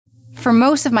For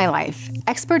most of my life,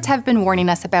 experts have been warning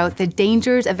us about the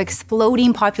dangers of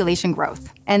exploding population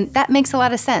growth. And that makes a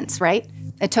lot of sense, right?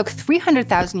 It took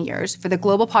 300,000 years for the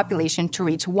global population to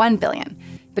reach 1 billion,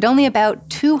 but only about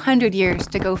 200 years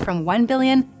to go from 1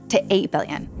 billion to 8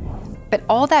 billion. But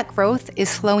all that growth is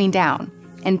slowing down,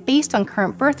 and based on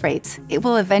current birth rates, it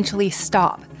will eventually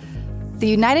stop. The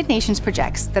United Nations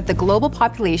projects that the global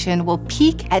population will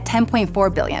peak at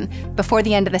 10.4 billion before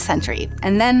the end of the century,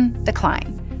 and then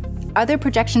decline. Other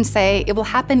projections say it will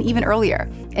happen even earlier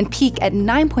and peak at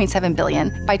 9.7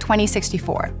 billion by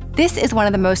 2064. This is one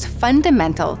of the most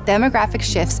fundamental demographic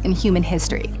shifts in human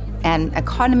history, and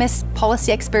economists,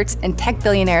 policy experts, and tech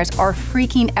billionaires are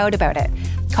freaking out about it,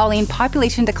 calling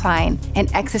population decline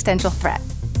an existential threat.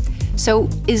 So,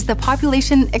 is the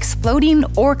population exploding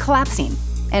or collapsing?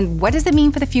 And what does it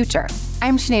mean for the future?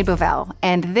 I'm Sinead Bovell,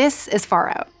 and this is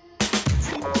Far Out.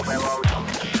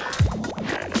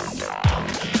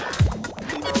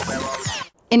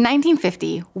 In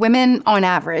 1950, women, on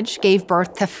average, gave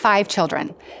birth to 5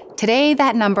 children. Today,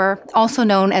 that number, also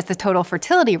known as the total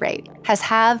fertility rate, has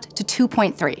halved to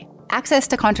 2.3. Access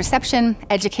to contraception,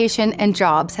 education, and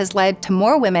jobs has led to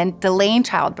more women delaying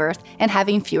childbirth and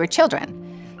having fewer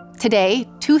children. Today,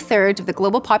 2/3 of the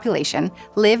global population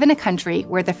live in a country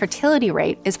where the fertility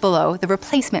rate is below the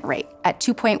replacement rate at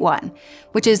 2.1,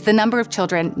 which is the number of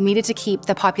children needed to keep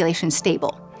the population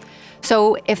stable.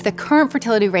 So if the current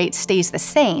fertility rate stays the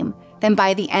same, then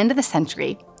by the end of the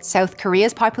century, South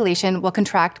Korea's population will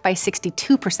contract by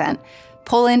 62%,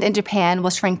 Poland and Japan will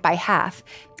shrink by half,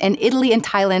 and Italy and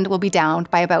Thailand will be down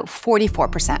by about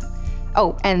 44%.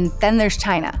 Oh, and then there's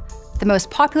China. The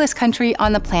most populous country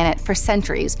on the planet for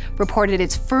centuries reported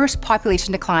its first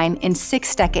population decline in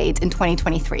 6 decades in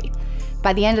 2023.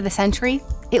 By the end of the century,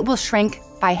 it will shrink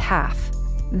by half.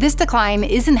 This decline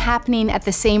isn't happening at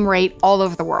the same rate all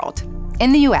over the world.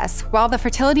 In the US, while the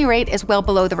fertility rate is well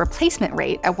below the replacement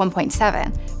rate at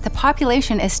 1.7, the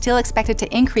population is still expected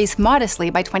to increase modestly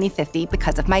by 2050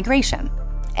 because of migration.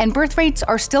 And birth rates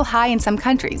are still high in some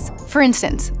countries. For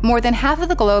instance, more than half of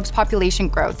the globe's population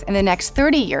growth in the next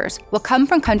 30 years will come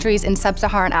from countries in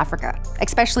sub-Saharan Africa,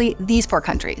 especially these 4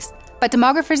 countries. But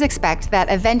demographers expect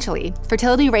that eventually,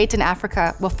 fertility rates in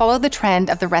Africa will follow the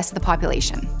trend of the rest of the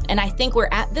population. And I think we're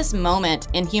at this moment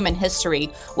in human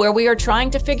history where we are trying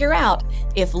to figure out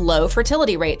if low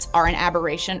fertility rates are an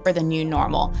aberration or the new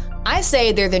normal. I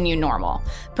say they're the new normal,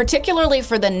 particularly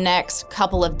for the next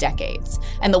couple of decades.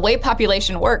 And the way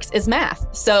population works is math.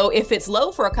 So if it's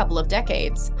low for a couple of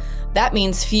decades, that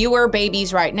means fewer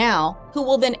babies right now who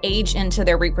will then age into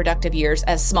their reproductive years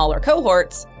as smaller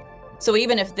cohorts. So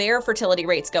even if their fertility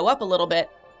rates go up a little bit,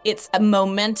 it's a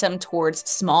momentum towards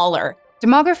smaller.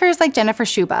 Demographers like Jennifer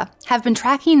Shuba have been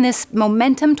tracking this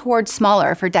momentum towards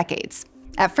smaller for decades.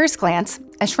 At first glance,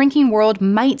 a shrinking world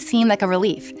might seem like a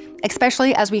relief,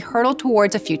 especially as we hurtle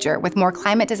towards a future with more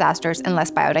climate disasters and less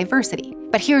biodiversity.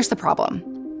 But here's the problem.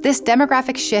 This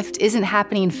demographic shift isn't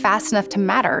happening fast enough to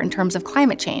matter in terms of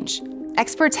climate change.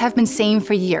 Experts have been saying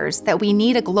for years that we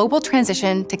need a global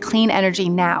transition to clean energy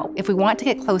now if we want to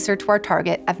get closer to our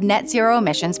target of net zero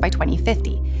emissions by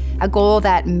 2050, a goal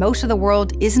that most of the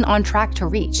world isn't on track to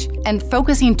reach. And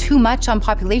focusing too much on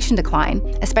population decline,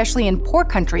 especially in poor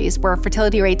countries where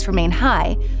fertility rates remain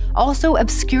high, also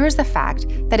obscures the fact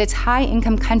that it's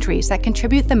high-income countries that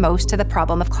contribute the most to the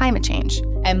problem of climate change.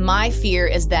 And my fear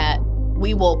is that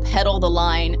we will peddle the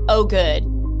line, oh good,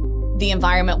 the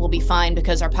environment will be fine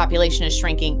because our population is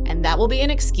shrinking, and that will be an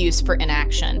excuse for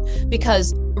inaction,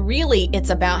 because really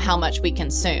it's about how much we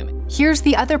consume. Here's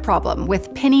the other problem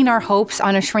with pinning our hopes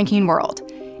on a shrinking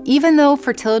world. Even though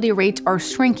fertility rates are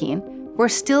shrinking, we're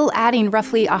still adding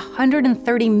roughly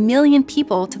 130 million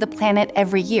people to the planet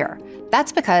every year.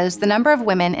 That's because the number of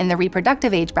women in the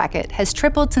reproductive age bracket has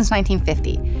tripled since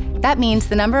 1950. That means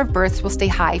the number of births will stay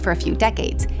high for a few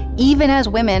decades, even as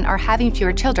women are having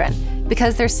fewer children,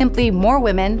 because there's simply more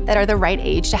women that are the right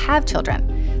age to have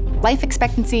children. Life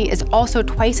expectancy is also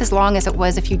twice as long as it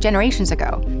was a few generations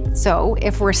ago. So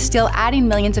if we're still adding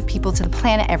millions of people to the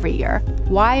planet every year,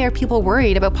 why are people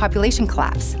worried about population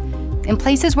collapse? In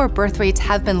places where birth rates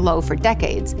have been low for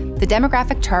decades, the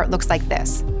demographic chart looks like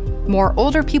this. More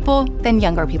older people than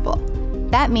younger people.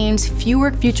 That means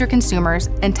fewer future consumers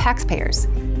and taxpayers.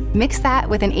 Mix that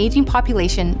with an aging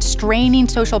population straining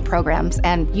social programs,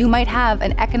 and you might have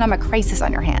an economic crisis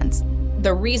on your hands.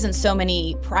 The reason so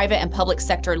many private and public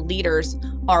sector leaders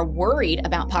are worried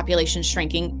about population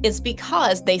shrinking is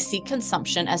because they see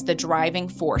consumption as the driving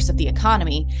force of the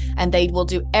economy, and they will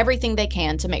do everything they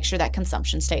can to make sure that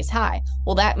consumption stays high.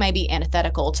 Well, that may be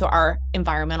antithetical to our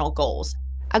environmental goals.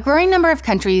 A growing number of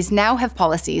countries now have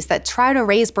policies that try to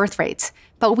raise birth rates,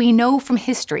 but we know from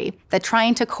history that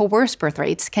trying to coerce birth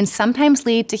rates can sometimes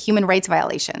lead to human rights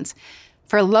violations.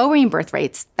 For lowering birth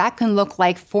rates, that can look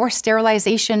like forced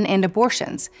sterilization and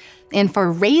abortions. And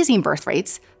for raising birth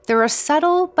rates, there are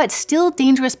subtle but still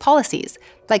dangerous policies,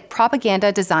 like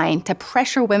propaganda designed to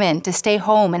pressure women to stay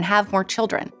home and have more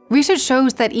children. Research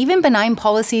shows that even benign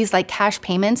policies like cash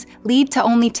payments lead to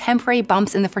only temporary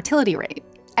bumps in the fertility rate.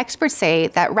 Experts say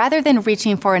that rather than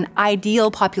reaching for an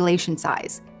ideal population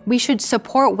size, we should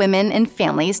support women and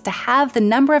families to have the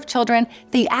number of children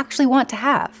they actually want to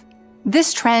have.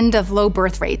 This trend of low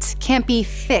birth rates can't be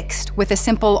fixed with a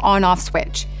simple on-off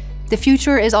switch. The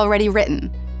future is already written.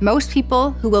 Most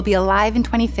people who will be alive in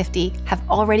 2050 have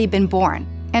already been born.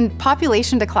 And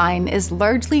population decline is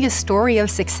largely a story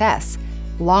of success,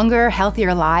 longer,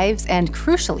 healthier lives, and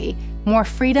crucially, more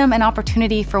freedom and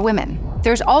opportunity for women.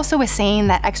 There's also a saying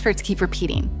that experts keep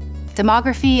repeating: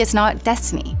 demography is not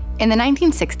destiny. In the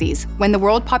 1960s, when the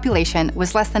world population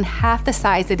was less than half the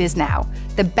size it is now,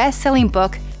 the best-selling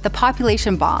book, The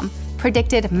Population Bomb,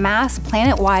 predicted mass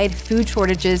planet-wide food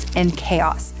shortages and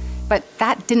chaos. But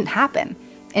that didn't happen.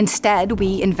 Instead,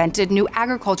 we invented new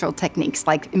agricultural techniques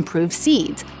like improved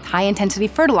seeds, high-intensity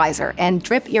fertilizer, and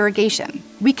drip irrigation.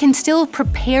 We can still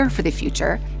prepare for the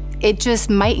future. It just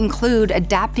might include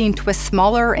adapting to a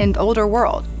smaller and older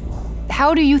world.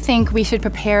 How do you think we should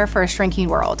prepare for a shrinking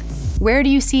world? Where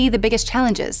do you see the biggest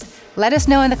challenges? Let us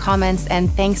know in the comments, and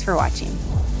thanks for watching.